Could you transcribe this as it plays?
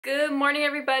Good morning,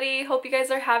 everybody. Hope you guys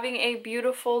are having a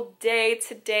beautiful day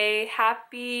today.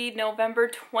 Happy November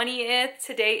 20th.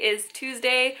 Today is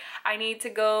Tuesday. I need to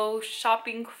go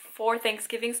shopping for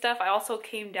Thanksgiving stuff. I also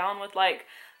came down with like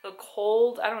the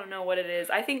cold. I don't know what it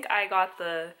is. I think I got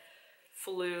the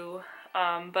flu,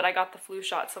 but I got the flu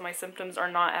shot, so my symptoms are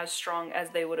not as strong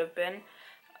as they would have been.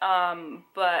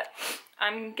 But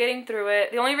I'm getting through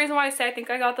it. The only reason why I say I think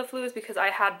I got the flu is because I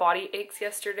had body aches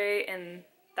yesterday, and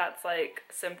that's like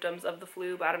symptoms of the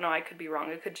flu, but I don't know, I could be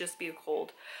wrong. It could just be a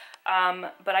cold.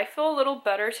 But I feel a little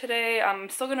better today. I'm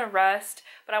still gonna rest,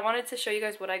 but I wanted to show you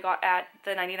guys what I got at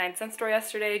the 99-cent store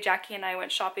yesterday. Jackie and I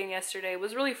went shopping yesterday. It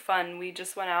was really fun. We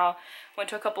just went out, went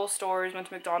to a couple of stores, went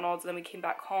to McDonald's, and then we came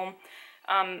back home.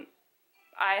 I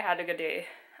had a good day.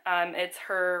 It's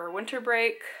her winter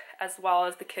break as well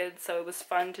as the kids, so it was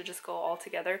fun to just go all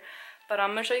together. But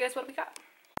I'm gonna show you guys what we got.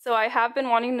 So I have been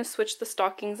wanting to switch the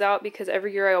stockings out because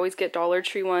every year I always get Dollar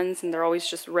Tree ones and they're always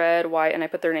just red, white, and I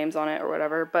put their names on it or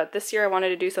whatever. But this year I wanted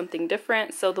to do something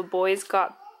different. So the boys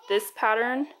got this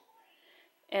pattern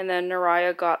and then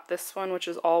Naraya got this one, which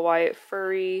is all white,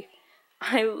 furry.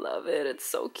 I love it. It's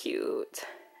so cute.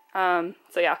 So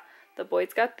yeah, the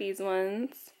boys got these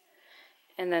ones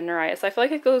and then Naraya. So I feel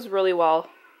like it goes really well.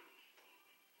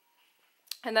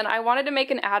 And then I wanted to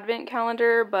make an advent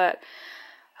calendar, but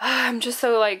I'm just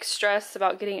so like stressed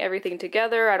about getting everything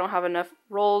together. I don't have enough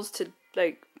rolls to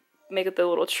like make it the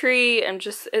little tree, and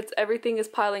just everything is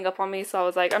piling up on me. So I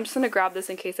was like, I'm just gonna grab this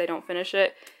in case I don't finish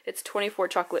it. It's 24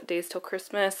 chocolate days till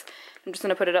Christmas. I'm just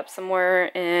gonna put it up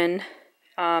somewhere, and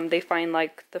they find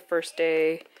like the first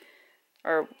day,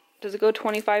 or does it go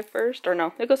 25 first? Or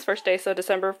no, it goes first day, so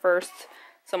December 1st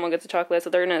someone gets a chocolate, so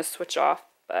they're gonna switch off.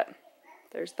 But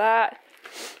there's that.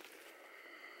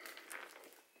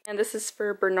 And this is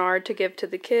for Bernard to give to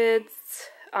the kids.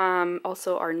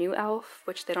 Also our new elf,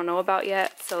 which they don't know about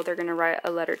yet. So they're gonna write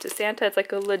a letter to Santa. It's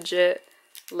like a legit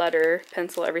letter,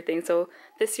 pencil, everything. So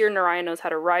this year Naraya knows how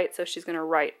to write, so she's gonna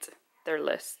write their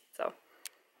list. So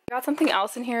I got something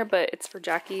else in here, but it's for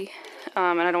Jackie.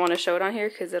 And I don't want to show it on here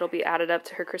because it'll be added up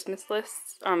to her Christmas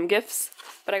list, gifts.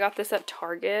 But I got this at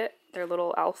Target. They're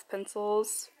little elf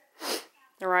pencils.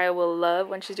 Naraya will love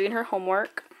when she's doing her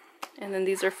homework. And then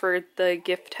these are for the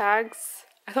gift tags.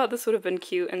 I thought this would have been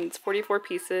cute, and it's 44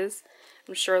 pieces.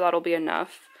 I'm sure that'll be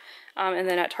enough. And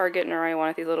then at Target, Naraya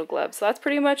wanted these little gloves. So that's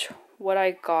pretty much what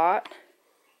I got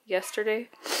yesterday.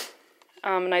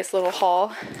 Nice little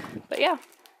haul. But yeah.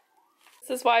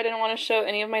 This is why I didn't want to show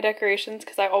any of my decorations,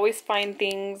 because I always find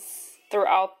things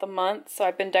throughout the month. So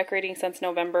I've been decorating since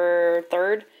November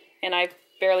 3rd, and I've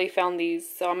barely found these.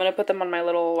 So I'm going to put them on my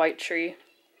little white tree.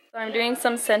 So I'm doing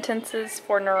some sentences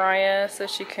for Naraya so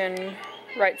she can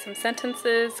write some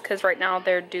sentences, because right now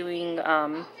they're doing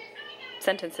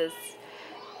sentences.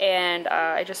 And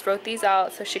I just wrote these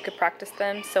out so she could practice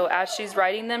them. So as she's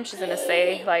writing them, she's going to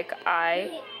say like,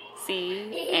 I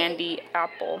see Andy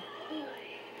apple.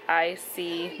 I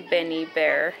see Benny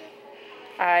bear.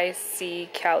 I see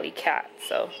Callie cat.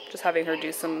 So just having her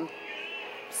do some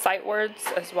sight words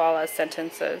as well as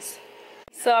sentences.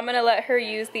 So I'm going to let her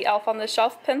use the Elf on the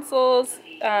Shelf pencils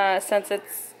since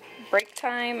it's break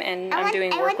time and I'm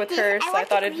doing work with her. So I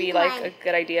thought it'd be like a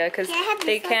good idea, because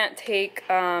they can't take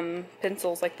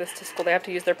pencils like this to school. They have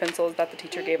to use their pencils that the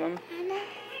teacher gave them.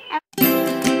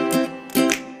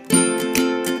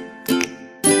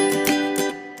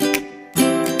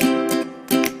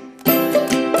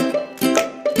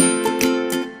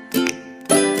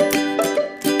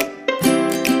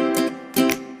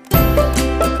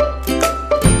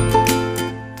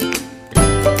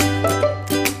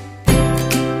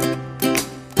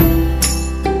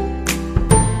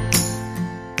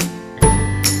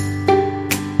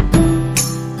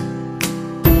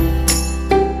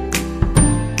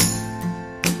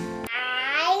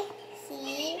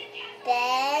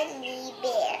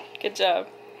 Good job.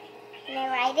 Can I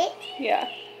write it? Yeah.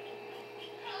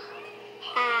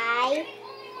 I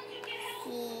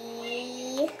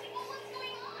see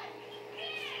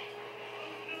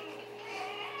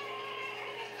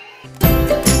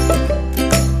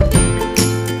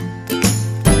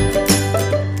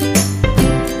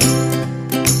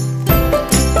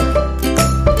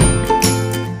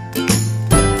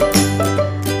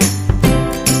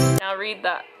Now read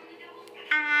that.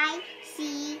 I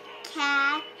see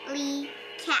Callie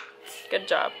cat. Good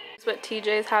job. That's what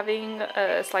TJ's having,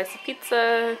 a slice of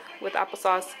pizza with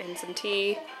applesauce and some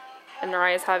tea. And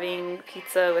Naraya's having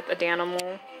pizza with a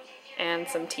Danimal and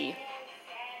some tea.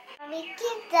 Mommy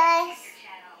did this,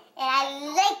 and I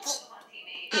like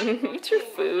it. Eat your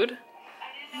food.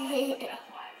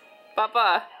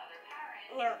 Papa.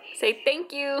 No. Say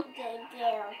thank you. Thank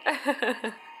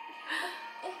you.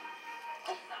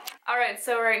 Alright,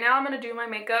 so right now I'm going to do my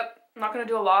makeup. I'm not going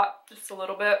to do a lot, just a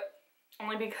little bit.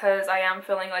 Only because I am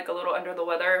feeling like a little under the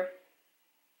weather.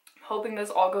 I'm hoping this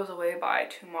all goes away by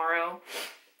tomorrow.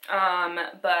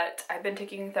 But I've been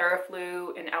taking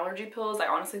Theraflu and allergy pills. I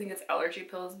honestly think it's allergy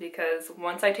pills because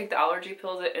once I take the allergy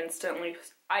pills,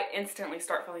 I instantly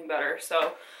start feeling better.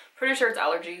 So pretty sure it's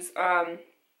allergies.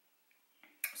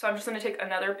 So I'm just going to take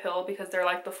another pill because they're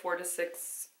like the 4 to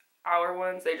 6 hour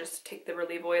ones. They just take the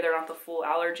relief away. They're not the full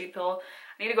allergy pill.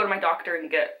 I need to go to my doctor and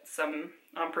get some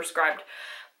prescribed.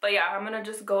 But yeah, I'm gonna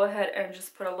just go ahead and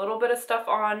just put a little bit of stuff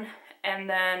on, and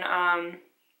then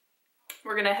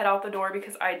we're gonna head out the door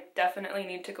because I definitely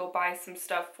need to go buy some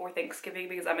stuff for Thanksgiving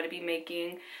because I'm gonna be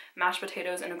making mashed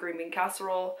potatoes and a green bean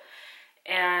casserole,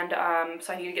 and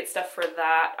so I need to get stuff for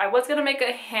that. I was gonna make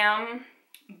a ham,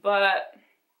 but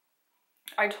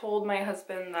I told my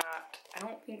husband that I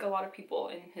don't think a lot of people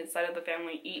in his side of the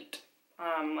family eat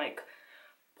like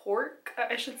pork,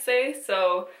 I should say.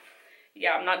 So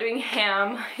yeah, I'm not doing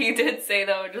ham. He did say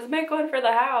though, just make one for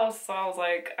the house. So I was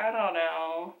like, I don't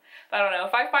know.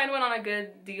 If I find one on a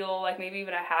good deal, like maybe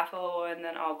even a half of one,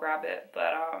 then I'll grab it.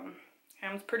 But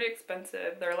ham's pretty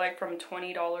expensive. They're like from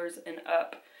 $20 and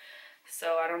up.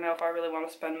 So I don't know if I really want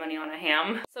to spend money on a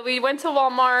ham. So we went to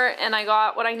Walmart and I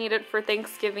got what I needed for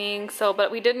Thanksgiving.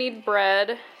 But we did need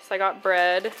bread. So I got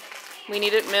bread. We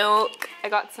needed milk. I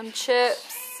got some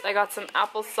chips. I got some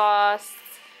applesauce.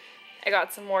 I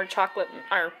got some more chocolate,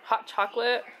 or hot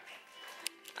chocolate.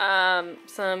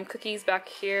 Some cookies back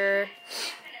here.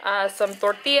 Some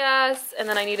tortillas. And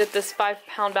then I needed this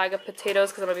 5-pound bag of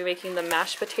potatoes because I'm going to be making the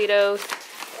mashed potatoes.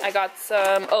 I got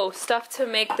some, stuff to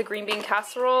make the green bean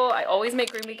casserole. I always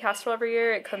make green bean casserole every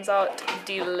year. It comes out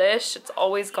delish. It's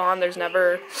always gone. There's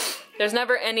never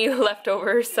any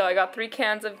leftovers. So I got 3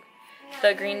 cans of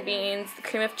the green beans, the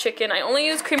cream of chicken. I only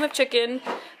use cream of chicken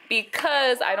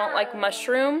because I don't like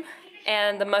mushroom,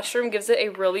 and the mushroom gives it a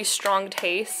really strong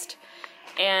taste.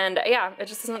 And yeah, it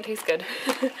just doesn't taste good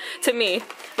to me,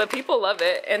 but people love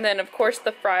it. And then of course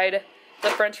the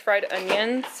French fried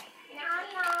onions.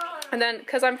 And then,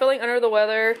 because I'm feeling under the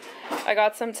weather, I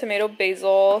got some tomato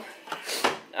basil,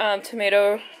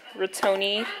 tomato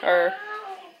rotoni,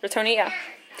 yeah.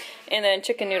 And then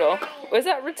chicken noodle. Was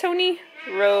that rotoni?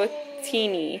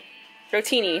 Rotini,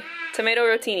 tomato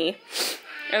rotini.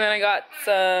 And then I got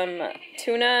some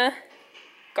tuna,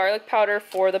 garlic powder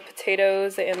for the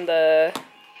potatoes and the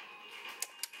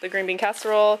green bean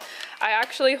casserole.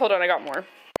 Hold on, I got more.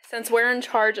 Since we're in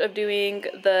charge of doing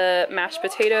the mashed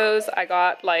potatoes, I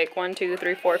got like 1, 2,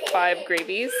 3, 4, 5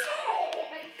 gravies.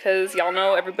 Because y'all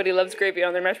know everybody loves gravy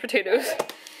on their mashed potatoes.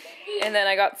 And then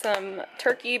I got some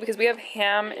turkey because we have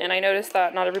ham, and I noticed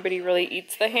that not everybody really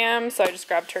eats the ham, so I just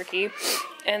grabbed turkey.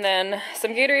 And then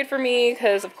some Gatorade for me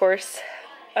because, of course,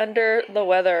 under the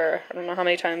weather. I don't know how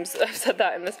many times I've said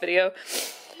that in this video.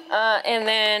 And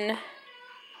then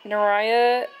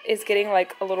Naraya is getting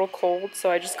like a little cold, so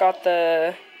I just got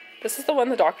this is the one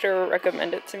the doctor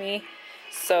recommended to me,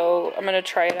 so I'm gonna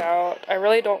try it out. I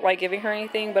really don't like giving her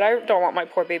anything, but I don't want my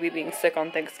poor baby being sick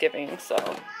on Thanksgiving, so.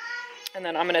 And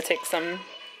then I'm gonna take some.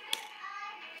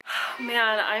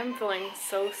 Man, I'm feeling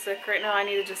so sick right now. I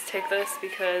need to just take this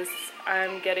because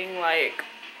I'm getting like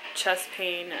chest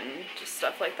pain and just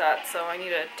stuff like that, so I need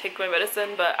to take my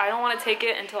medicine, but I don't want to take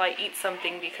it until I eat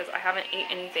something because I haven't ate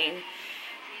anything.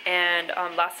 And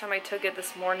last time I took it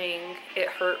this morning, it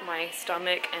hurt my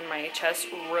stomach and my chest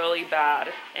really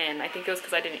bad. And I think it was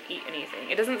because I didn't eat anything.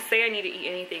 It doesn't say I need to eat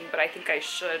anything, but I think I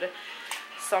should.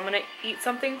 So I'm going to eat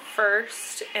something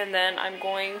first, and then I'm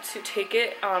going to take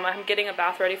it. I'm getting a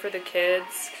bath ready for the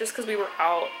kids, just because we were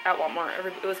out at Walmart.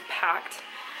 It was packed.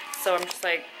 So I'm just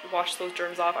like, wash those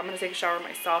germs off. I'm going to take a shower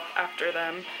myself after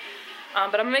them.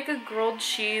 But I'm going to make a grilled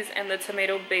cheese and the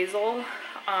tomato basil.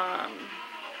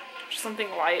 Just something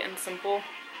light and simple.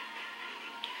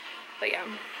 But yeah.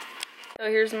 So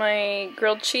here's my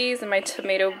grilled cheese and my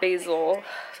tomato basil.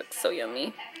 It looks so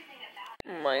yummy.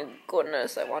 Oh my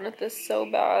goodness, I wanted this so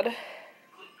bad.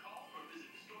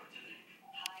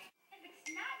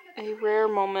 A rare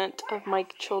moment of my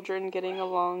children getting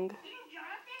along.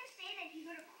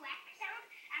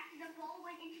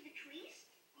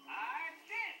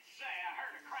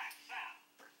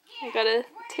 I gotta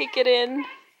take it in.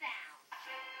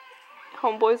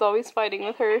 Homeboy's always fighting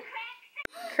with her.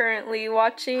 Currently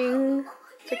watching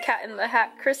The Cat in the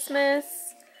Hat Christmas.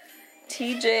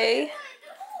 TJ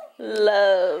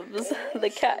loves The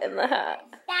Cat in the Hat.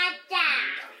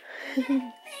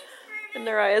 And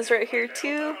Naraya's right here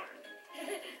too.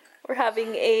 We're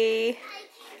having a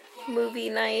movie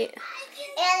night.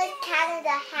 Canada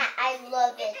hat. I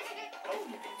love it.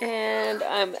 And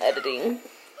I'm editing.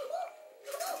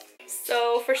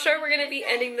 So for sure we're going to be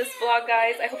ending this vlog,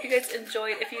 guys. I hope you guys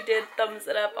enjoyed. If you did, thumbs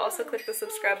it up. Also click the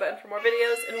subscribe button for more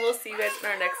videos, and we'll see you guys in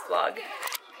our next vlog.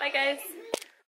 Bye, guys.